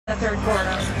the third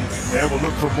quarter. And we'll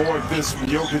look for more of this from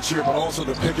Jokic here, but also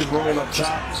the pick and roll up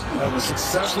top that was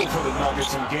successful for the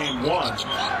Nuggets in game one.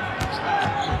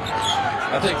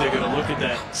 I think they're going to look at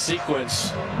that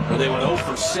sequence where they went 0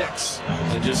 for 6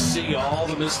 and just see all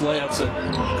the missed layups that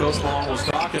Coach Malone was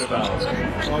talking about.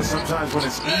 Well, sometimes when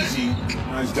it's easy,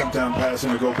 nice dump down pass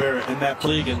into Gobert in that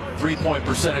League and three-point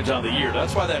percentage on the year.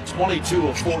 That's why that 22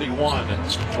 of 41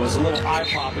 was a little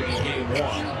eye-popping in game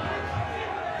one.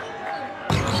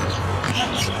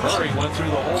 Murray went through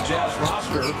the whole Jazz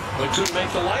roster, but couldn't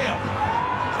make the layup.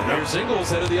 Here's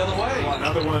Ingles headed the other way.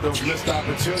 Another one of those missed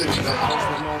opportunities that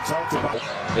Coach Malone talked about.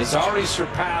 It's already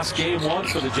surpassed game one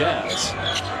for the Jazz.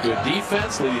 Good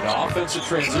defense leading to offensive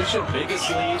transition. Biggest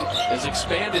lead has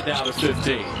expanded now to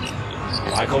 15.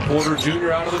 Michael Porter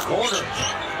Jr. out of the corner.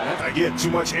 Again,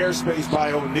 too much airspace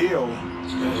by O'Neal.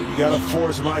 You got to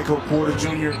force Michael Porter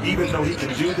Jr., even though he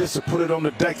can do this, to put it on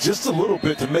the deck just a little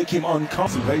bit to make him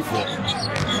uncomfortable. Pay for it.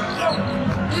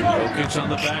 Jokic on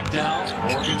the back down.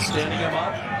 Morgan standing him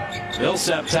up.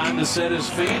 Millsap time to set his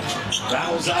feet.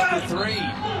 Fouls out the three.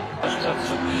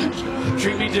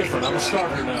 Treat me different. I'm a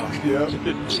starter now. Yep.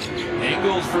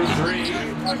 Ingles for three.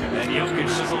 And Jokic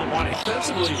doesn't want it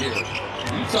defensively here.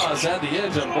 Utah has had the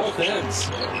edge on both ends.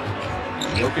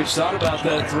 Jokic thought about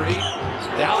that three.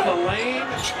 Down the lane.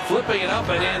 Flipping it up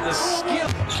and in the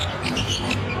skip.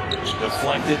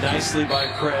 Deflected nicely by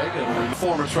Craig. And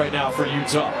performance right now for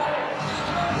Utah.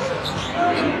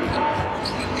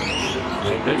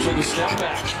 Mitchell to step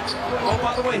back. Oh,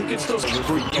 by the way, he can still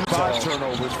for Utah. 5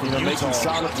 turnovers. Making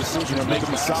solid decisions.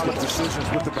 Making solid decisions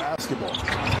with the basketball.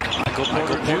 Michael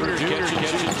Porter Jr.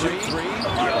 catching three.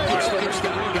 Gets the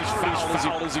rebound.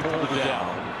 Foul as he pulled it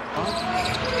down.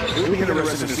 It'll be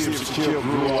interesting to see if Shaquille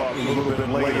grew up a little bit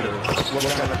later. What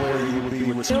kind of player he would be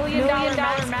with $1 million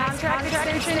max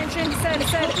extension. He said his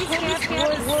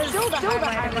camp was still the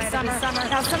highlight of the summer.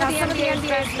 Now some of the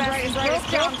NBA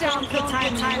broke down the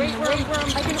time. Weight room.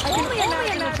 I can only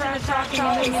imagine the trash talking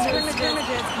on these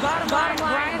scrimmages. Bottom line,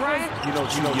 Brian. You know,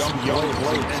 young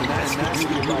players, and that's the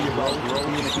beauty about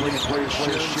growing and being a great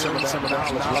player, sharing some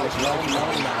knowledge, long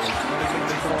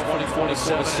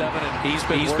 20-47, and he's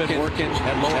been working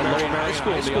at Lower Mary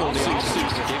School in the offseason.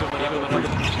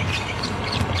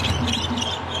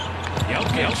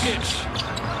 Jokic.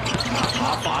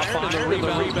 Off-fire to the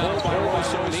rebound by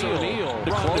Royce O'Neal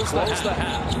to close the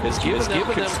half. It's given them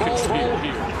control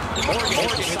here.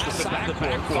 Morgan hit the side of the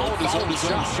backboard, followed his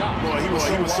own shot. Boy, he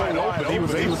was so open. He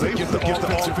was able to get the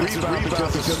offensive rebound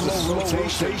because of slow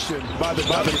rotation by the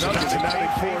Nuggets. And now they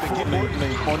forward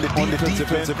on the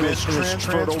defensive end,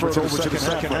 transferred over to the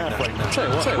second half right now. I'll tell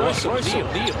you what, Royce O'Neal,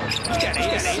 he's got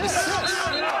 8 assists.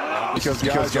 Because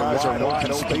guys are wide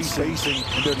open, spacing,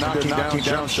 and they're knocking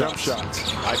down jump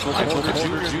shots. Michael Porter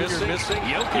Jr. missing.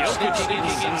 Jokic taking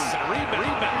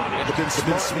rebound. But then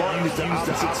Smart used the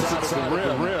opposite side of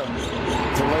the rim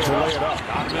to lay it up.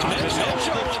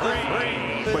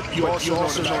 But you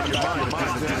also know your mind.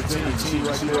 The team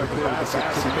right there,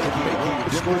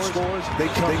 making scores, they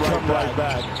come right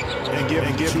back and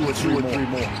give 2 or 3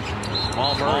 more.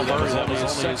 Murray having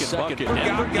his second bucket.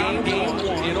 Never got game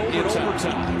one in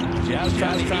overtime. Jazz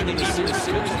trying to get the series.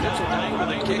 Mitchell with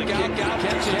a kick out,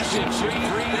 catch and shoot.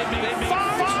 They make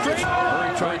 5 straight.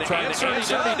 Murray trying to answer, and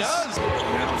he does.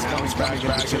 Comes back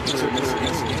into this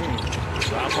game.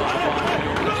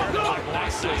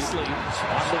 Nicely. On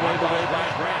the way by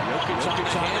Grant.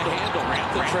 Jokic on the handle. Grant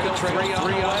the trail 3 on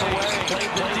the way.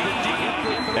 Played the D.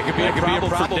 That could be a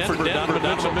problem for Denver.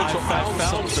 Mitchell found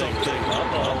something.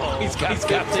 He's got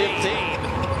 15.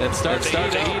 And starts to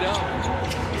heat up.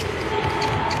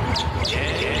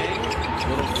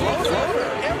 Little floater.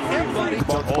 Everybody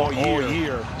all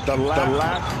year. The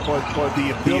lack or the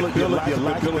ability to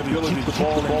keep the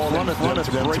ball in front of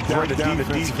them, break down the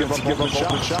defense, give up open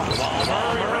shots.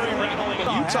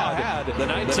 Utah had the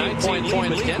 19-point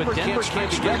lead. Denver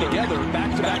can't get together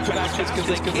back-to-back because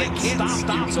they can't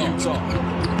stop Utah.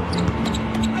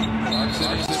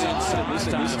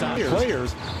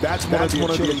 Players, that's one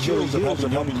of the Achilles of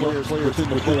helping players within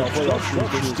the playoff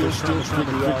structure still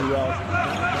figure out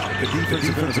the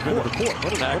defensive end of the court.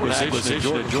 What an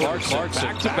acquisition of Jordan Clarkson.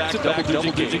 Back-to-back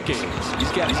double-digit games.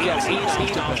 He's got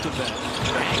 18 off the bench.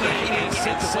 Hanging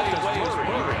sits away as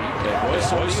Murray. And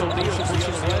Royce O'Neal the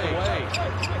other way.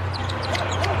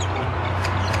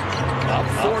 Up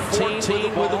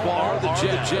 14 with the bar, the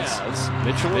Jazz.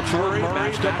 Mitchell Murray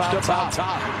matched up on top.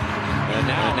 And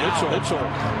now Mitchell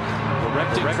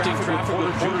directing for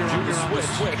Porter Jr.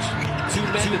 switch. 2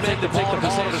 men to take the ball to the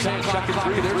second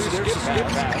three. There's a skip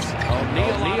pass.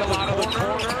 O'Neal out of the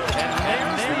corner.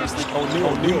 there's the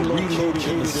O'Neal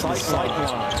relocated the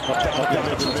sideline.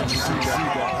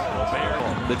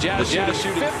 The Jazz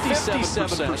shooting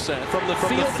 57% from the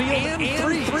field and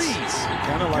threes.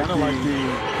 Kind of like the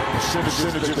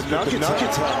percentage the Nuggets had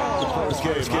the first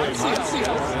game. I see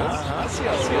how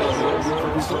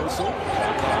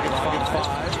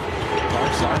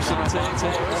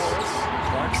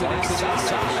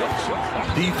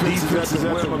Defense is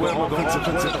at the rim.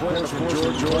 Offensive players from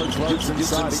George gets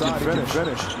inside. He can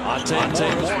finish. Monte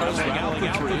Morris hanging out the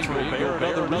tree.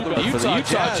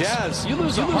 Utah Jazz. You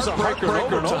lose a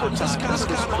heartbreaker in overtime. This kind of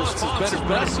response is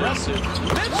impressive.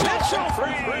 Mitchell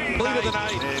free. Lead of the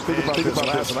night. Think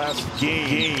about this last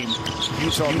game.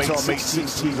 Utah made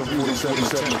 16 of 47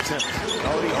 attempts.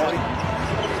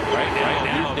 Right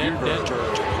now, Denver.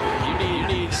 You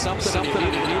need something. You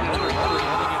need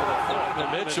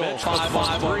Mitchell 5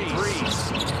 on threes.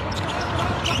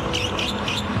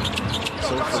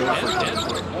 So for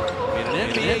Denver, in an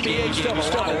NBA game, you still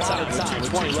have a lot of time.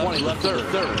 2:20 left third.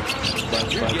 But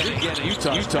you're getting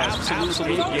Utah's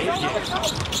absolutely game.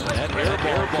 That air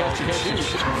ball catch and shoot.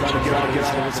 Trying to get out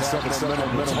of the 7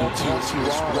 minimum.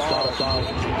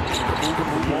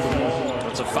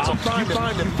 It's a foul. You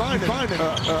find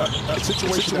a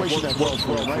situation that works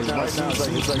well. Right now, it seems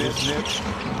like Nick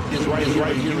is right here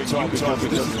in Utah because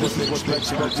this is what they expect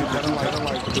to do. Kind of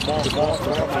like Jamal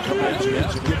for a couple of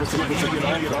years. Give us a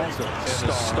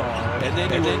star. And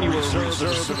then you reserve the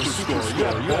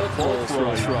superstar. You have both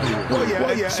roles right here. Well,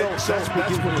 yeah. So that's what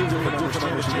gives them a different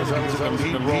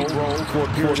understanding. A lead role for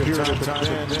a period of time.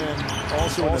 And then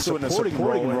also in a supporting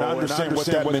role. And I understand what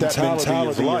that mentality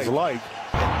is like.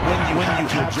 When you have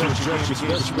to judge,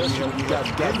 especially when you got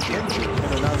injured,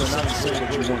 and another not to say that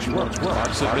you want to work.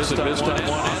 Markson missed one.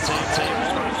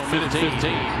 15.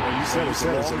 You said it's a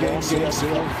long game.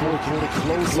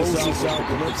 Close this out.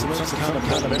 Some kind of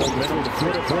mental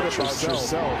put yourself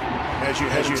as you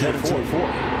head forward.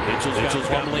 Mitchell's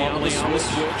fumbling on the switch.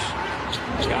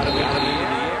 Got him in the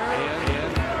air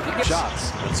and shots.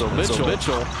 And so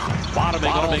Mitchell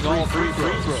bottoming all three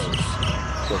free throws.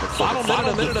 So the final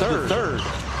minute of the third.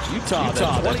 Utah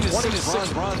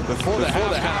 20-6 run before the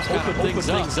half opened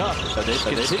things up. But they've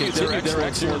continued their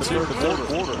excellence here in the fourth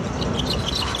quarter.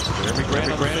 Jeremy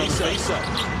Grant face-up.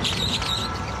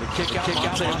 The kick out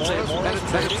Monte Morris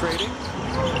penetrating.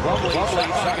 Lovely. Not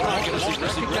going to see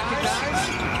recognized.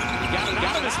 He got it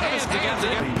out of his hands to get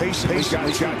there. Patiently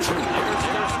got two.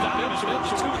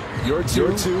 Your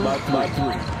two, my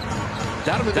three.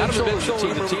 Donovan Mitchell,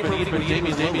 the team eating with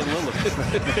Damian Lillard.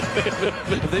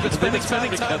 They've been spending time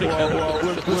together.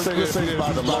 We'll say this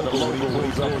by the logo. Here we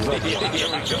go.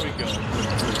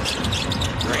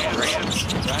 Grant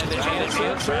trying to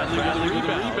hand the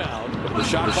rebound. The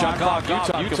shot clock.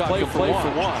 Utah can play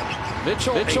for one.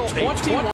 Mitchell 21.